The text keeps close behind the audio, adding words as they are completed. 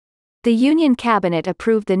The Union Cabinet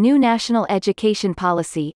approved the new National Education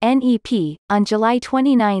Policy (NEP) on July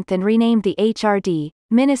 29 and renamed the HRD,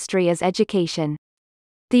 Ministry as Education.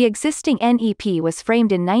 The existing NEP was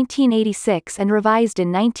framed in 1986 and revised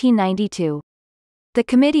in 1992. The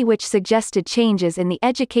committee which suggested changes in the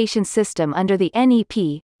education system under the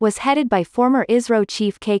NEP was headed by former ISRO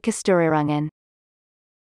chief K. Kasturirangan.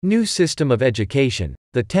 New system of education.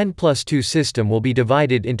 The 10+2 system will be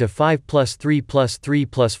divided into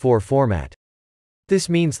 5+3+3+4 format. This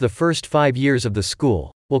means the first 5 years of the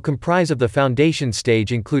school will comprise of the foundation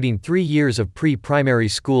stage, including 3 years of pre-primary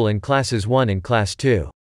school in classes 1 and class 2.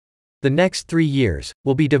 The next 3 years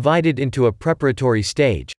will be divided into a preparatory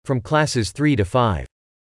stage, from classes 3 to 5.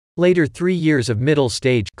 Later 3 years of middle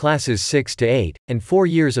stage, classes 6 to 8, and 4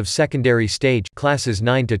 years of secondary stage, classes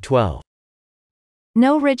 9 to 12.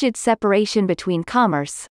 No rigid separation between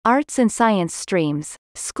commerce, arts and science streams.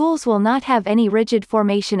 Schools will not have any rigid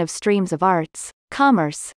formation of streams of arts,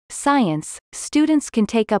 commerce, science. Students can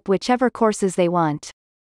take up whichever courses they want.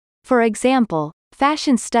 For example,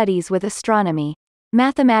 fashion studies with astronomy,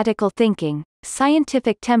 mathematical thinking,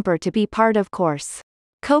 scientific temper to be part of course.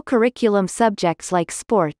 Co-curriculum subjects like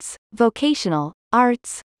sports, vocational,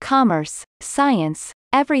 arts, commerce, science,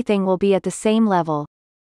 everything will be at the same level.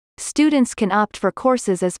 Students can opt for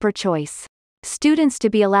courses as per choice. Students to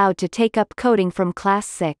be allowed to take up coding from class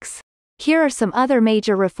 6. Here are some other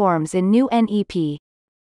major reforms in new NEP.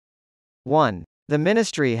 1. The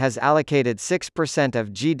ministry has allocated 6%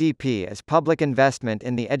 of GDP as public investment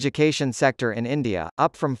in the education sector in India,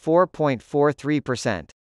 up from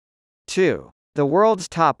 4.43%. 2. The world's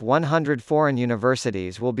top 100 foreign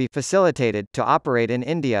universities will be facilitated to operate in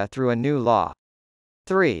India through a new law.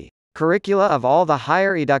 3. Curricula of all the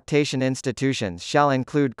higher education institutions shall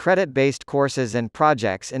include credit-based courses and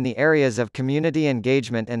projects in the areas of community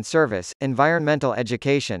engagement and service, environmental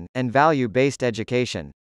education, and value-based education.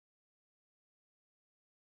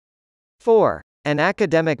 4. An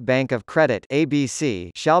academic bank of credit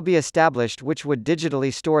 (ABC) shall be established which would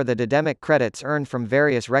digitally store the academic credits earned from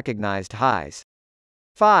various recognized highs.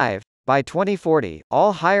 5. By 2040,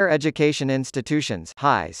 all higher education institutions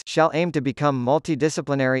 (highs) shall aim to become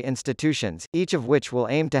multidisciplinary institutions, each of which will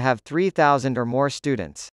aim to have 3,000 or more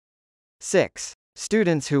students. 6.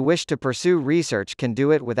 Students who wish to pursue research can do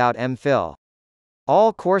it without MPhil.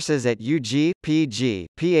 All courses at UG, PG,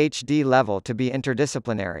 PhD level to be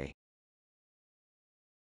interdisciplinary.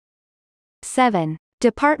 7.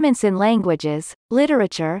 Departments in languages,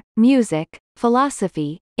 literature, music,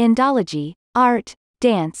 philosophy, Indology, art,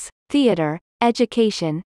 dance, theater,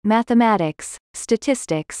 education, mathematics,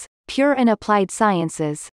 statistics, pure and applied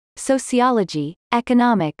sciences, sociology,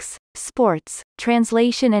 economics, sports,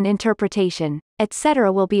 translation and interpretation, etc.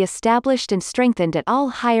 will be established and strengthened at all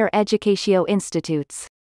higher education institutes.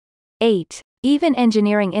 8. Even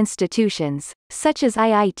engineering institutions, such as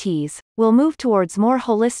IITs, will move towards more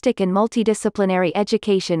holistic and multidisciplinary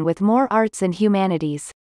education with more arts and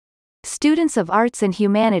humanities. Students of arts and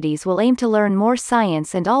humanities will aim to learn more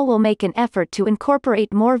science and all will make an effort to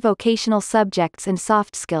incorporate more vocational subjects and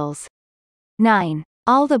soft skills. 9.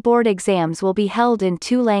 All the board exams will be held in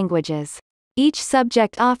 2 languages. Each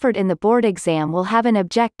subject offered in the board exam will have an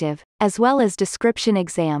objective, as well as description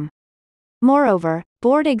exam. Moreover,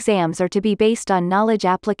 board exams are to be based on knowledge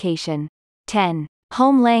application. 10.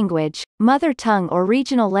 Home language, mother tongue or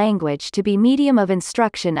regional language to be medium of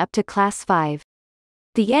instruction up to class 5.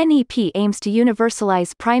 The NEP aims to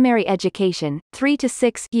universalize primary education, 3 to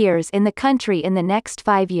 6 years in the country in the next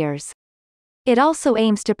 5 years. It also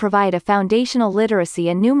aims to provide a foundational literacy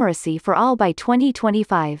and numeracy for all by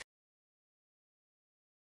 2025.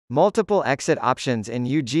 Multiple exit options in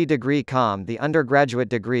UG degree (com). The undergraduate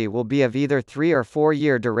degree will be of either 3 or 4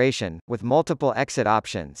 year duration, with multiple exit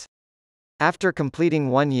options. After completing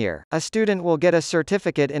 1 year, a student will get a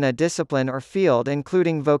certificate in a discipline or field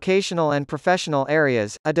including vocational and professional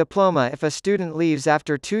areas, a diploma if a student leaves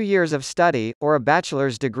after 2 years of study, or a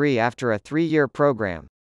bachelor's degree after a 3-year program.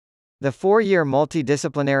 The 4-year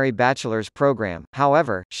multidisciplinary bachelor's program,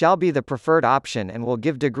 however, shall be the preferred option and will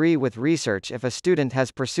give degree with research if a student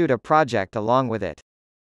has pursued a project along with it.